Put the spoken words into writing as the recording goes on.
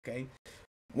Okay.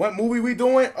 What movie we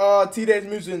doing? Teenage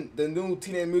Mutant, the new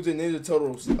Teenage Mutant Ninja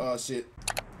Turtles shit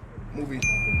movie.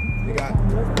 We got.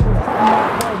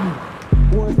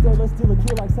 Let's steal a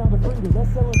kid like Sound of Freedom.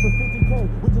 Let's sell it for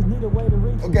 50K. We just need a way to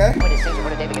reach. Okay. When his station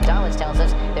reporter David Gonzalez tells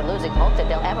us they're losing hope that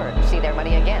they'll ever see their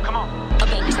money again. Come on. A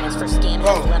bank transfer scam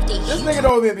has left a this nigga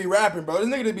don't even be rapping, bro. This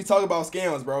nigga just be talking about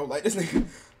scams, bro. Like this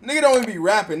nigga don't even be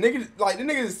rapping. Nigga, like the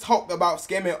nigga just talk about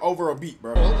scamming over a beat,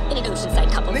 bro. In an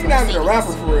Oceanside couple. Nigga not even a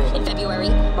rapper for real. In February,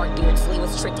 Mark Beardsley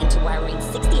was tricked into wiring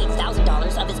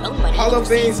 $68,000 of his own money. Hall of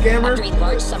Fame scammer. After a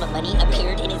large sum of money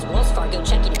appeared in his Wells Fargo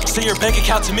checking account. Send your bank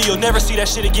account to me, you'll never see that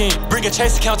shit again. Bring a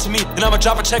Chase account to me, and I'ma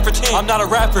drop a check for 10. I'm not a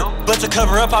rapper, but to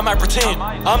cover up, I might pretend.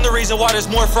 I'm the reason why there's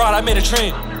more fraud, I made a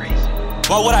trend.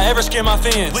 Why would I ever scare my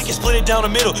fans? We can split it down the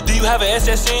middle. Do you have an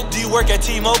SSN? Do you work at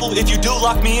T-Mobile? If you do,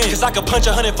 lock me in. Cause I could punch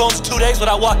 100 phones in 2 days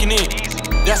without walking in.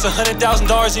 That's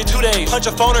 $100,000 in 2 days. Punch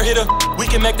a phone or hit a, we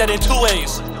can make that in 2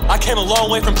 ways. I came a long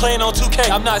way from playing on 2K.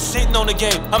 I'm not sitting on the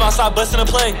game. I'm outside busting a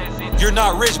play. You're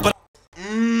not rich, but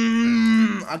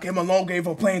I came a long way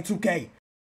from playing 2K.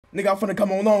 Nigga, I'm finna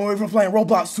come a long way from playing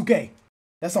Roblox 2K.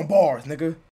 That's some bars,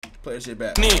 nigga. Play that shit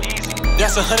back.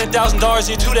 That's $100,000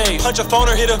 in 2 days. Punch a phone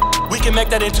or hit a, we can make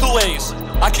that in 2 ways.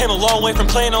 I came a long way from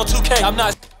playing on 2K. I'm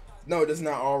not. No, this is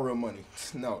not all real money.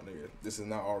 No, nigga, this is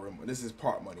not all real money. This is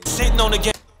prop money. Sitting on the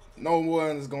game. No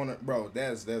one is gonna, bro.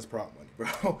 That's prop money,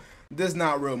 bro. This is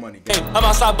not real money. Bro. I'm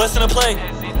outside busting a play.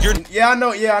 You're I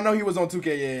know he was on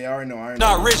 2K. Yeah, I already know.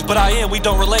 Not rich, but I am. We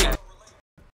don't relate.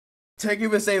 Take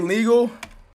even say legal.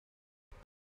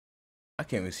 I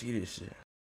can't even see this shit.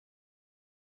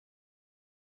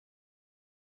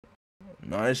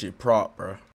 No, this shit prop,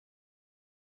 bro.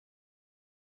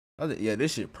 Yeah,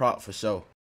 this shit prop for sure.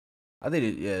 I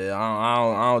think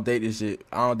I don't date this shit.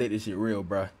 I don't date this shit real,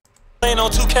 bro. Playing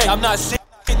on 2K, I'm not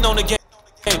sitting on the game.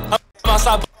 I'm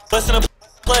outside busting a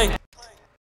play.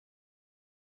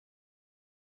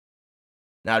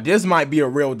 Now this might be a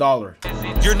real dollar.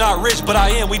 You're not rich, but I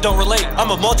am. We don't relate.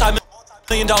 I'm a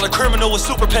multi-million-dollar criminal with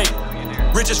super pay.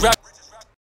 Richest rap.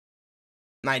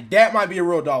 Now that might be a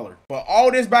real dollar, but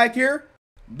all this back here,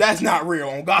 that's not real.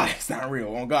 On God, that's not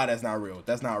real. On God, that's not real.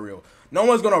 That's not real. No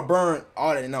one's gonna burn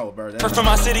all that. No, bro. From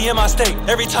my city and my state.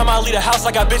 Every time I leave a house,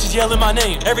 I got bitches yelling my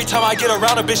name. Every time I get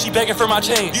around a bitch, she begging for my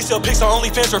chain. You sell pics on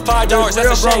OnlyFans for $5.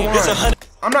 That's a shame. It's 100.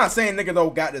 I'm not saying nigga though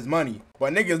got this money,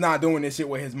 but nigga's not doing this shit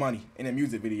with his money in a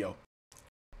music video.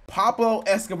 Pablo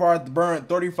Escobar burned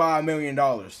 $35 million.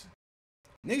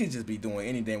 Niggas just be doing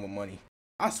anything with money.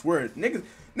 I swear, niggas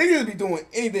be doing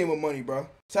anything with money, bro.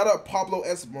 Shout out Pablo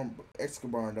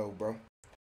Escobar though, bro.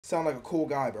 Sound like a cool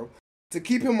guy, bro. To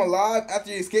keep him alive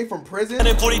after he escaped from prison.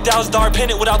 $140,000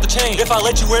 pendant without the chain. If I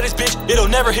let you wear this bitch, it'll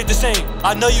never hit the same.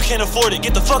 I know you can't afford it.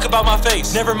 Get the fuck about my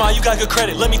face. Never mind, you got good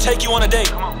credit. Let me take you on a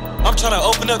date. I'm trying to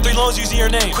open up 3 loans using your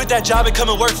name. Quit that job and come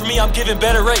and work for me. I'm giving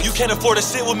better rates. You can't afford to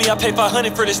sit with me. I pay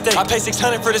 $500 for this steak. I pay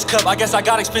 $600 for this cup. I guess I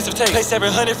got expensive taste. Pay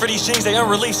 $700 for these jeans. They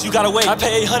unreleased. You gotta wait. I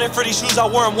pay $800 for these shoes. I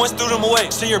wore them once, threw them away.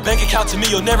 Send your bank account to me.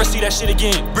 You'll never see that shit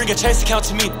again. Bring a Chase account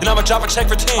to me, and I'ma drop a check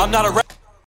for 10. I'm not a rap.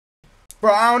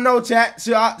 Bro, I don't know, chat.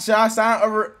 Should I sign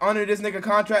under this nigga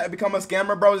contract and become a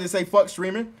scammer, bro? They say fuck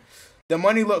streaming. The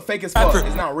money look fake as fuck.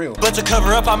 It's not real. But to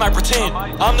cover up, I might pretend.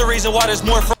 I'm the reason why there's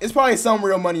more fraud. It's probably some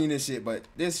real money in this shit, but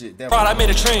this shit definitely. I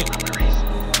made a trend.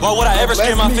 Why would I ever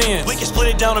scare my fans? We can split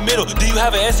it down the middle. Do you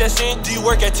have an SSN? Do you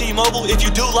work at T-Mobile? If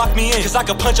you do, lock me in. Cause I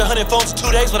could punch 100 phones in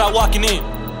 2 days without walking in.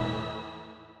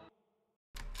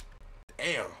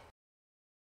 Damn.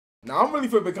 Now I'm really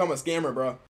finna become a scammer,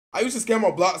 bro. I used to scam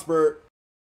on Bloxburg.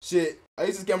 Shit. I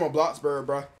used to scam on Bloxburg,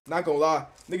 bro. Not gonna lie.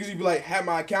 Niggas used to be like, have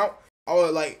my account. I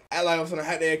would like, act like I was gonna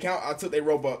hack their account. I took their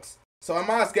Robux. So am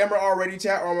I a scammer already,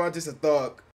 chat, or am I just a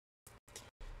thug?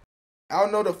 I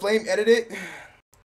don't know. The Flame edited.